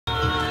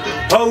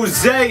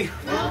Hozay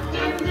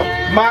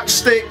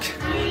Matchstick.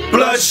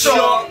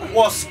 Bloodshot.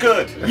 What's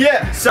good?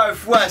 Yeah.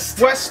 Southwest.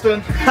 Western.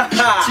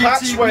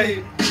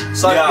 Hatchway.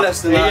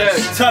 Southwest. Yeah.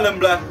 Tell him,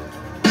 blah.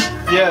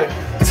 Yo.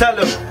 Tell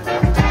him.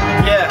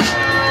 Yeah.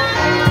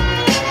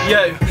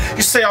 Yo.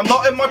 You say I'm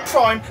not in my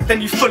prime,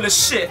 then you full of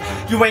shit.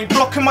 You ain't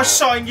blocking my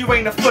shine, you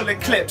ain't a full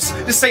eclipse.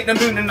 This ain't the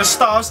moon and the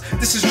stars,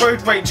 this is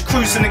road rage,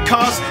 cruising in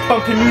cars,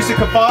 bumping music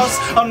of ours.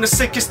 I'm the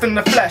sickest in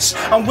the flesh,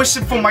 I'm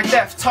wishing for my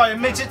death. Tie a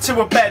midget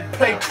to a bed,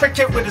 play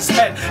cricket with his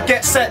head.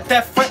 Get set,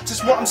 death threat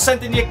is what I'm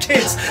sending your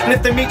kids. And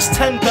if the meat's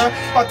tender,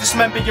 I'll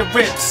dismember your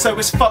ribs. So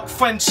it's fuck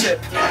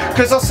friendship,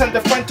 cause I'll send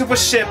a friend to a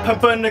ship and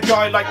burn the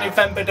guy like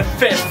November the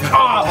 5th.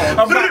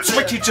 I'm Raps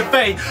Ricky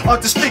Gervais, I'll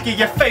disfigure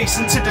your face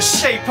into the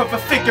shape of a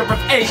figure of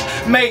 8.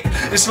 Mate,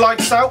 it's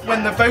lights out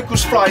when the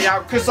vocals fly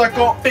out, cause I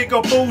got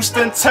bigger balls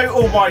than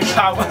Total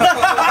Wipeout.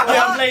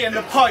 Yeah, I'm laying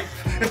the pipe.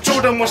 If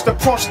Jordan was the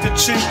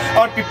prostitute,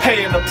 I'd be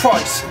paying the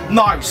price.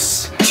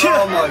 Nice.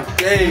 Oh my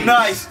days.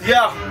 Nice,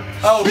 yeah.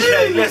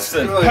 Okay,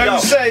 listen.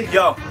 Hozay.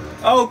 Yo.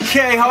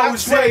 Okay,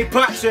 Hozay,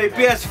 Patche,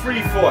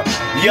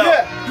 BS34. Yo,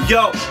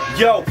 Yeah.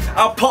 yo,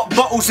 I'll pop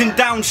bottles and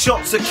down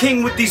shots, a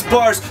king with these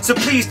bars, so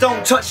please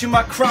don't touch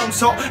my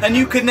crown's hot, and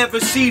you can never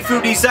see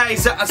through these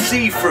eyes that I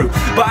see through,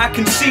 but I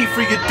can see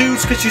through your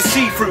dudes cause you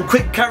see through.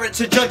 Quick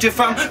character judge your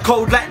fam,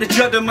 cold like the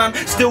judder man,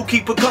 still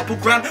keep a couple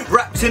grand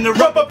wrapped in a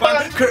rubber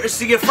band,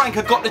 courtesy of Frank,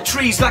 I got the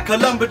trees like a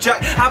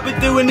lumberjack. I've been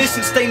doing this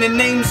and staining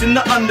names in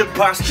the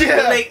underpass.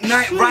 Yeah. The late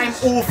night rhyme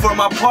author,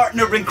 my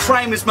partner in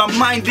crime is my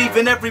mind,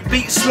 leaving every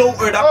beat slow.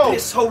 I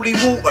piss holy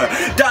water,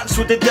 dance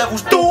with the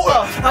devil's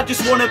daughter. I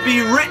just wanna be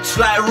rich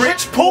like a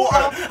rich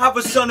porter. Have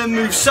a son and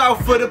move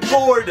south of the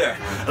border.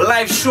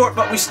 Life's short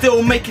but we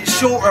still make it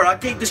shorter. I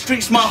gave the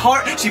streets my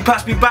heart, she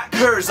passed me back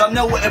hers. I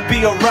know it'll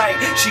be alright,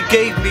 she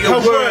gave me a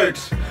word.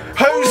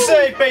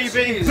 Hozay,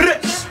 baby.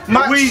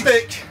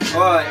 Matchstick.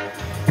 Alright.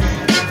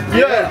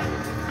 Yeah.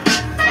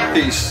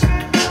 Peace.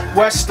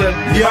 Western.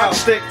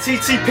 Matchstick.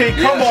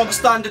 TTP. Come on. The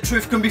standard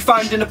truth can be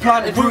found in the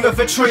planted root of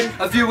a tree.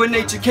 A view in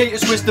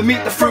educator's wisdom,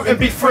 eat the fruit and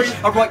be free.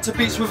 I write to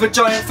beats with a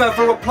giant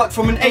feather or plucked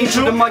from an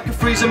angel. The mic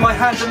frees in my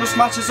hand and the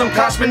smashes I'm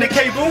clasping the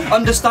cable.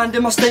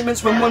 Understanding my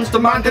statements when one's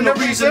demanding a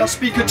reason. I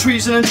speak of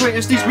treason and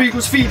traitors, these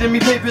regals feeding me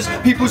papers.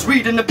 People's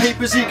reading the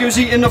papers, egos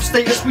eating off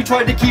status. We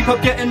try to keep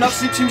up, getting up,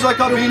 sleep seems like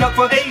I've been up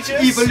for ages.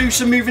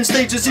 Evolution moving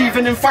stages,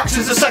 even in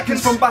fractions of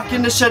seconds. From back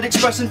in the shed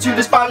expressing to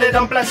this ballad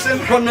I'm blessing.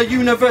 Run the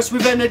universe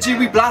with energy,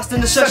 we blast in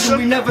the session.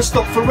 We never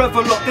stop,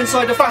 forever locked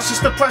inside a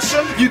fascist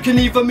depression. You can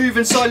either move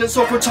in silence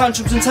or for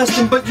tantrums and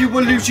testing, but you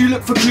will lose. You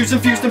look for clues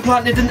infused and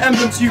planted in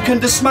emblems. You can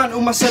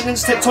dismantle my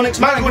sentence, tectonics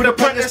mangled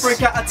apprentice.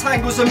 Break out of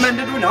tangles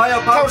amended when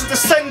higher powers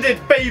descended,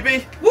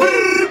 baby.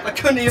 I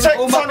couldn't even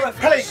hold my Tectonic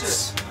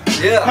plates.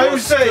 Yeah.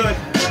 Hozay.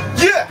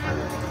 Yeah.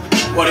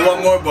 What do you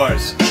want more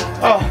bars?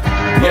 Oh.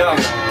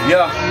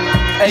 Yeah.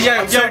 Hey,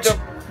 yo, the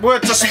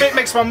word to spit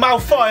makes my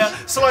mouth fire.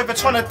 Saliva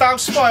trying to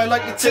douse fire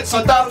like your tits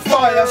on down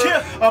fire.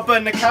 I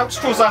burn the couch,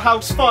 cause a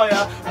house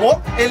fire.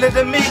 What? Iller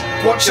than me?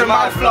 Watch your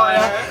mouth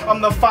flyer. I'm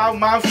the foul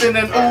mouthed in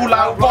an all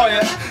out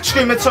riot.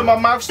 Screaming till my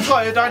mouth's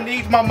tired. I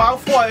need my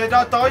mouth wired.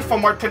 I die for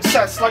my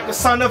princess like the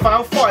son of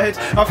Al fired.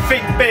 I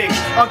think big,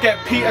 I'll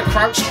get Peter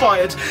Crouch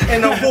fired.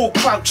 In a wall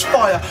crouch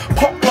fire.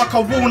 Pop like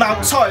a worn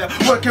out tire.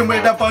 Working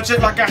with a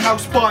budget like a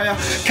house buyer.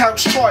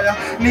 Couch trier.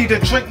 Need a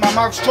drink, my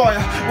mouth's drier.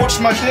 Watch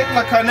my dick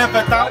like I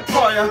never doubt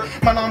prior.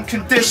 Man, I'm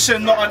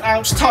conditioned, not an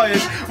ounce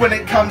tired. When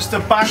it comes to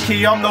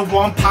backy, I'm the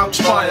one pouch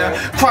buyer.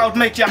 Crowd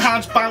make your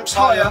hands bounce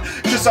higher,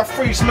 cause I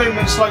freeze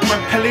moments like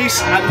when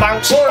police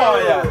announce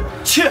fire.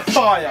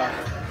 Fire.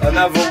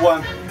 Another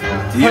one.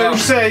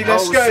 Hozay,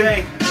 let's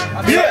go.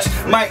 Yeah.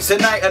 Mike's a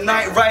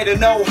night rider,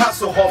 no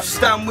Hasselhoff.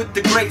 Stand with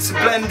the greats,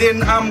 blend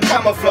in, I'm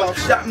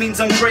camouflage. That means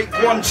I'm great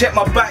one, check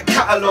my back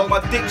catalogue. My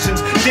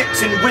diction's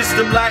dipped in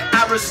wisdom like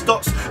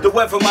Aristotle. The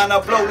weatherman, I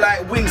blow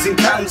like winds in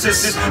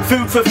Kansas. Is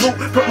food for thought,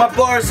 put my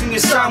bars in your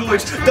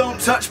sandwich. Don't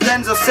touch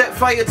pens, I set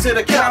fire to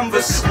the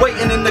canvas.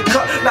 Waiting in the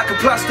cut like a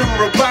plaster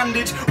or a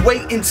bandage.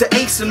 Waiting to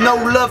ace and no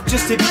love,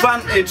 just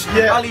advantage.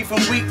 I'll even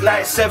weak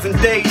like 7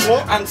 days.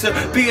 And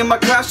to be in my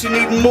class, you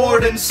need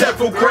more than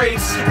several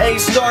grades. A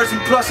stars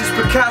and pluses,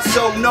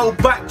 Picasso, no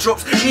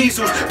backdrops,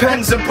 easels,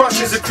 pens and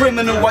brushes. A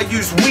criminal, I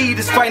use weed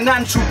as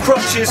financial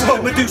crutches.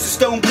 Medusa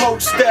stone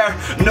cold stare,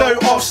 no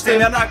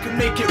Austin, and I can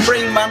make it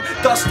rain, man.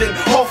 Dustin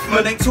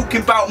Hoffman ain't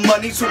talking about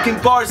money, talking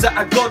bars that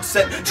I God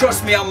sent.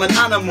 Trust me, I'm an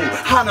animal,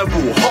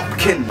 Hannibal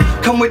Hopkins.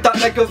 Come with that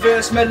mega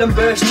verse, melon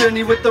burst,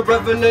 journey with the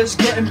revelers,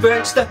 getting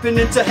burnt, stepping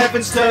into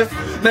heaven's turf.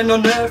 Men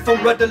on earth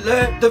on red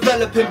alert,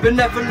 developing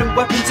benevolent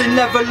weapons they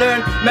never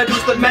learn.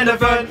 Medals that men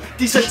have earned,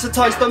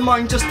 desensitize the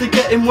mind just to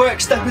get in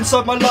work. Step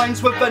inside my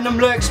lines where venom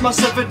lurks, my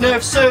severed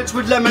nerve surge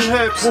with lemon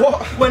herbs.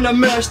 When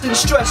immersed in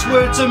stress,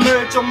 words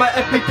emerge on my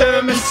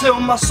epiderm until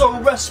my soul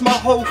rests. My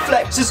whole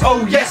flex is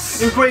oh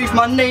yes, engrave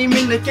my name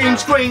in the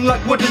game's grain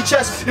like wooden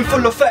chess in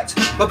full effect.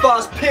 My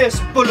bars pierce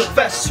bullet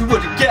vests, who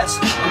would've guessed?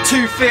 I'm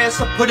too fierce,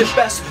 I put it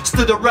best,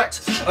 stood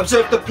erect.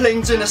 Observed the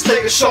planes in a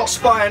state of shock,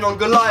 spying on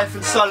Goliath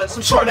in silence.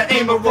 I'm trying to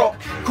aim a rock,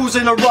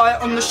 causing a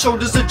riot on the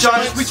shoulders of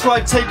giants. We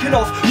tried taking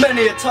off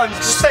many a time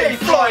to stay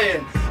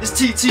flying. It's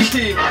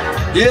TTP,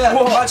 yeah,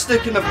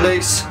 matchstick in the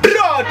place.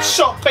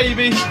 Bloodshot,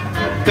 baby.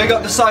 Big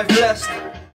up the South Blessed.